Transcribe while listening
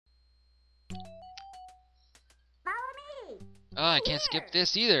Oh, I can't skip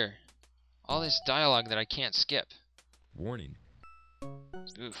this either. All this dialogue that I can't skip. Warning.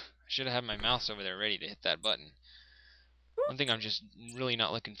 Oof. I should have had my mouse over there ready to hit that button. One thing I'm just really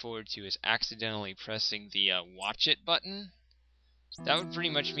not looking forward to is accidentally pressing the watch it button. That would pretty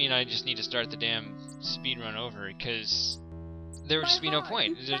much mean I just need to start the damn speedrun over, because there would just be no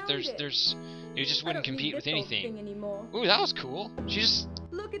point. It just wouldn't compete with anything. Ooh, that was cool.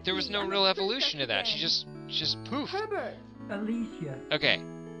 There was no real evolution to that. She just poof. Herbert. Alicia. Okay.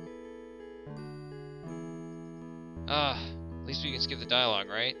 At least we can skip the dialogue,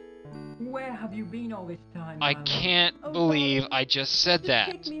 right? Where have you been all this time? I can't believe I just said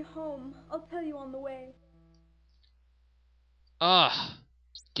that. Take me home. I'll tell you on the way. Ugh.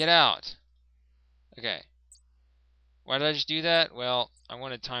 Get out. Okay. Why did I just do that? Well, I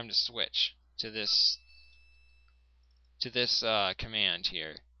wanted time to switch to this command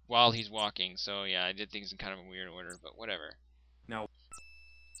here while he's walking. So yeah, I did things in kind of a weird order, but whatever. Now.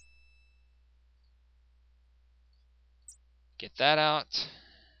 Get that out.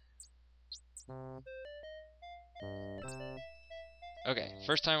 Okay,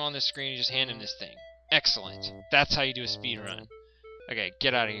 first time on this screen, you just hand him this thing. Excellent. That's how you do a speed run. Okay,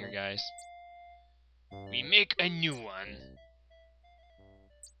 get out of here, guys. We make a new one.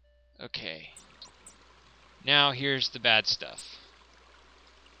 Okay. Now here's the bad stuff.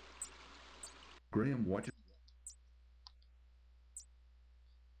 Graham, watch it.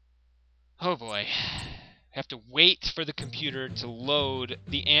 Oh boy. We have to wait for the computer to load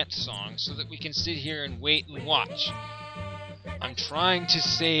the ant song so that we can sit here and wait and watch. I'm trying to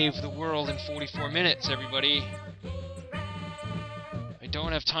save the world in 44 minutes, everybody. I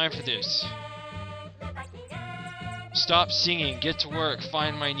don't have time for this. Stop singing, get to work,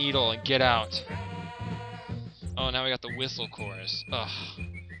 find my needle, and get out. Oh, now we got the whistle chorus. Ugh.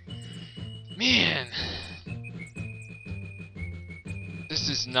 Man! This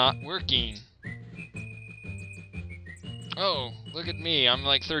is not working. Oh, look at me, I'm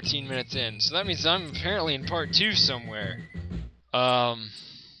like 13 minutes in. So that means I'm apparently in part 2 somewhere.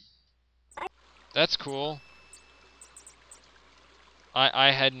 That's cool.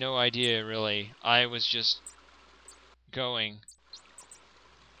 I had no idea, really. I was just going.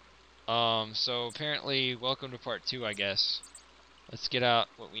 So apparently, welcome to part 2, I guess. Let's get out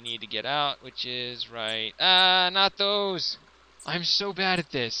what we need to get out, which is right... Ah, not those! I'm so bad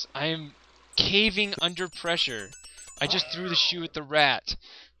at this. I am caving under pressure. I just threw the shoe at the rat.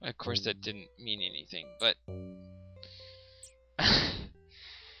 Of course, that didn't mean anything, but...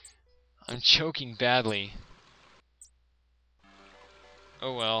 I'm choking badly.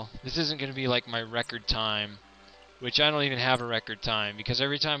 Oh well, this isn't going to be like my record time, which I don't even have a record time, because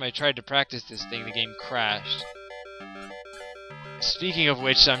every time I tried to practice this thing, the game crashed. Speaking of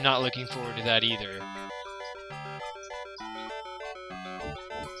which, I'm not looking forward to that either.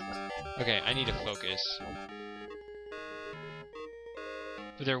 Okay, I need to focus.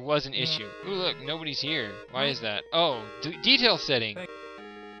 But there was an issue. Ooh, look, nobody's here. Why is that? Oh, detail setting!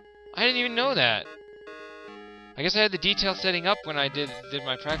 I didn't even know that! I guess I had the detail setting up when I did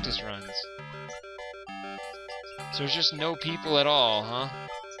my practice runs. So there's just no people at all, huh?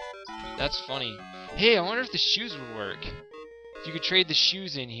 That's funny. Hey, I wonder if the shoes would work. If you could trade the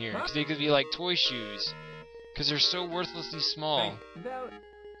shoes in here, because they could be like toy shoes. Because they're so worthlessly small.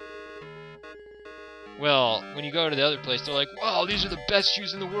 Well, when you go to the other place, they're like, wow, these are the best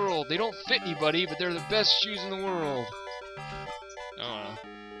shoes in the world. They don't fit anybody, but they're the best shoes in the world. Oh,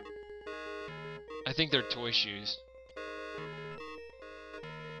 I think they're toy shoes.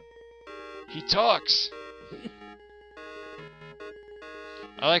 He talks!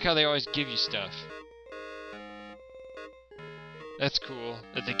 I like how they always give you stuff. That's cool,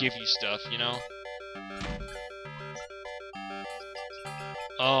 that they give you stuff, you know?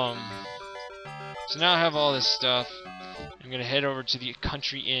 So now I have all this stuff. I'm gonna head over to the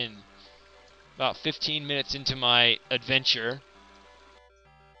country inn. About 15 minutes into my adventure.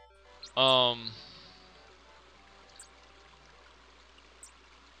 I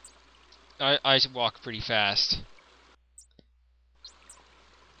walk pretty fast.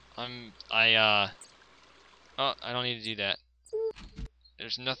 Oh, I don't need to do that.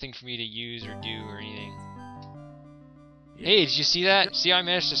 There's nothing for me to use or do or anything. Hey, did you see that? See how I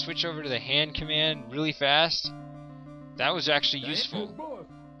managed to switch over to the hand command really fast? That was actually useful. Boss,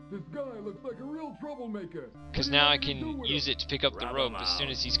 this guy looks like a real troublemaker. Because now I can use it to pick up the rope as soon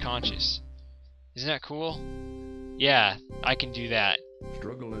as he's conscious. Isn't that cool? Yeah, I can do that.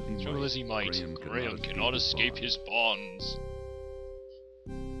 Struggle as he might, Graham cannot escape his bonds.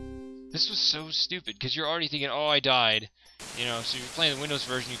 This was so stupid, because you're already thinking, oh, I died. You know, so if you're playing the Windows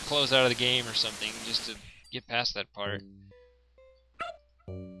version, you close out of the game or something just to get past that part.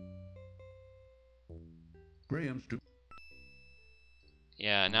 Graham's too.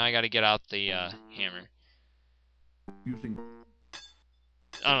 Yeah, now I gotta get out the hammer. Using.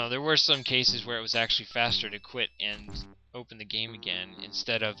 I don't know, there were some cases where it was actually faster to quit and open the game again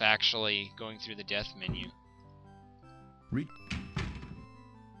instead of actually going through the death menu. Reach.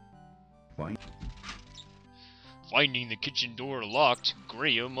 Fine. Finding the kitchen door locked,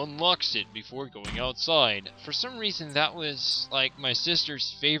 Graham unlocks it before going outside. For some reason, that was, like, my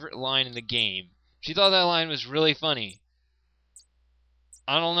sister's favorite line in the game. She thought that line was really funny.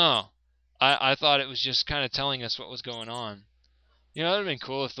 I don't know. I thought it was just kind of telling us what was going on. You know, it would have been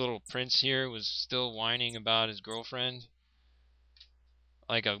cool if the little prince here was still whining about his girlfriend.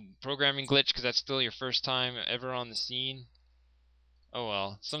 Like a programming glitch, because that's still your first time ever on the scene. Oh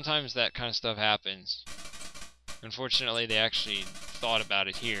well, sometimes that kind of stuff happens. Unfortunately, they actually thought about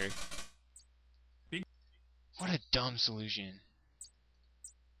it here. What a dumb solution.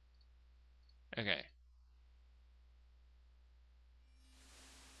 Okay.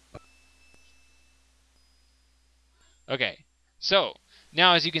 Okay, so,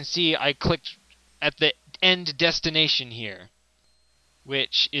 now as you can see, I clicked at the end destination here.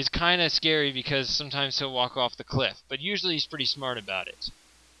 Which is kind of scary because sometimes he'll walk off the cliff. But usually he's pretty smart about it.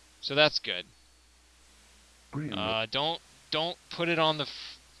 So that's good. Graham. Don't put it on the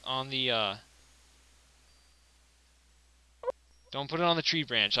don't put it on the tree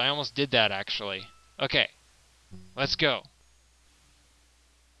branch. I almost did that actually. Okay. Let's go.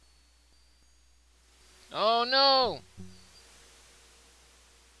 Oh no!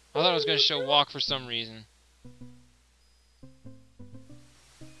 I thought it was going to show walk for some reason.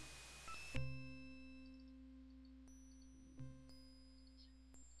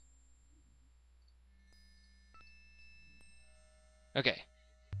 Okay.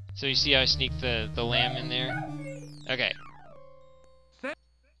 So you see how I sneaked the lamb in there? Okay.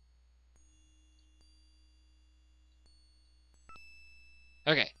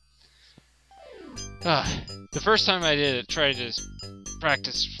 Okay. The first time I tried to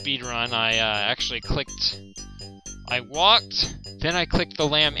practice speedrun, I actually clicked... I walked, then I clicked the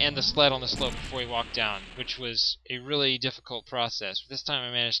lamb and the sled on the slope before he walked down, which was a really difficult process. But this time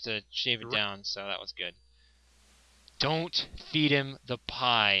I managed to shave it down, so that was good. Don't feed him the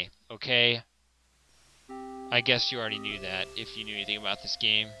pie, okay? I guess you already knew that, if you knew anything about this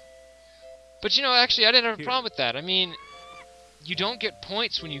game. But you know, actually, I didn't have a problem with that. I mean, you don't get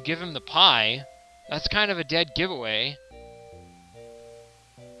points when you give him the pie. That's kind of a dead giveaway.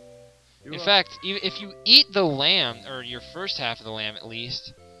 In fact, if you eat the lamb, or your first half of the lamb at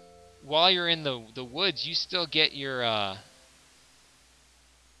least, while you're in the woods, you still get your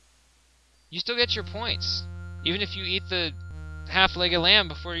points. Even if you eat the half-legged lamb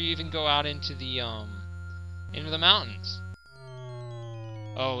before you even go out into the mountains.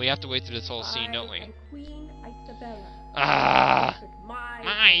 Oh, we have to wait through this whole scene, don't we? Ah!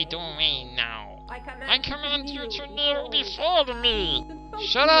 My domain now. I command you to kneel before me.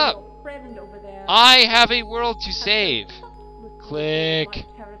 Shut up! I have a world to save. Click.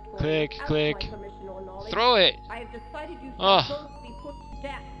 Click, click. Throw it. Oh.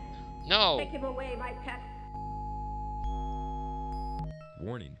 No. Take him away, my pet.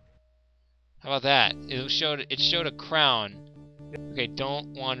 Warning. How about that? It showed a crown. Okay,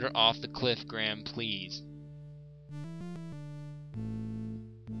 don't wander off the cliff, Graham, please.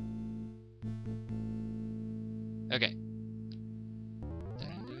 Okay.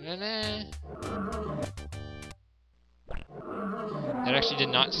 That actually did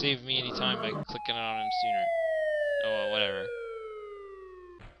not save me any time by clicking on him sooner. Oh well, whatever.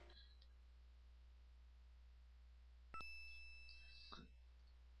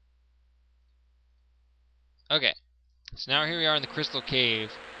 Okay. So now here we are in the Crystal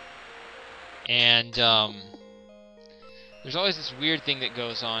Cave. And, there's always this weird thing that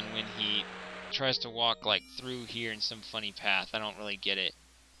goes on when he tries to walk, like, through here in some funny path. I don't really get it.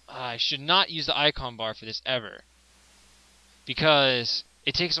 I should not use the icon bar for this ever. Because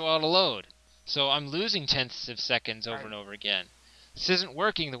it takes a while to load. So I'm losing tenths of seconds over and over again. This isn't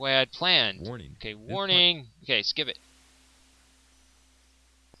working the way I'd planned. Warning. Okay, warning. Okay, skip it.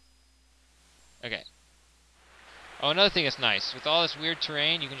 Okay. Oh, another thing that's nice. With all this weird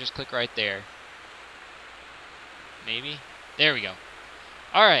terrain, you can just click right there. Maybe? There we go.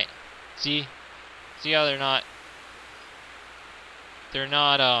 Alright. See? See how they're not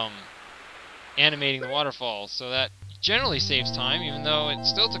animating the waterfalls, so that generally saves time, even though it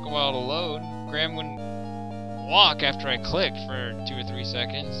still took a while to load. Graham wouldn't walk after I clicked for 2 or 3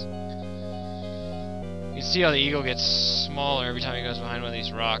 seconds. You can see how the eagle gets smaller every time he goes behind one of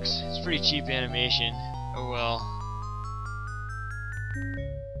these rocks. It's pretty cheap animation. Oh well.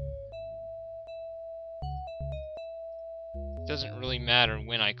 It doesn't really matter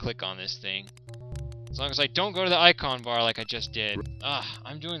when I click on this thing. As long as I don't go to the icon bar like I just did.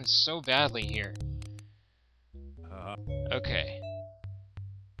 I'm doing so badly here. Okay.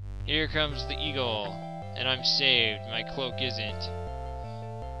 Here comes the eagle. And I'm saved. My cloak isn't.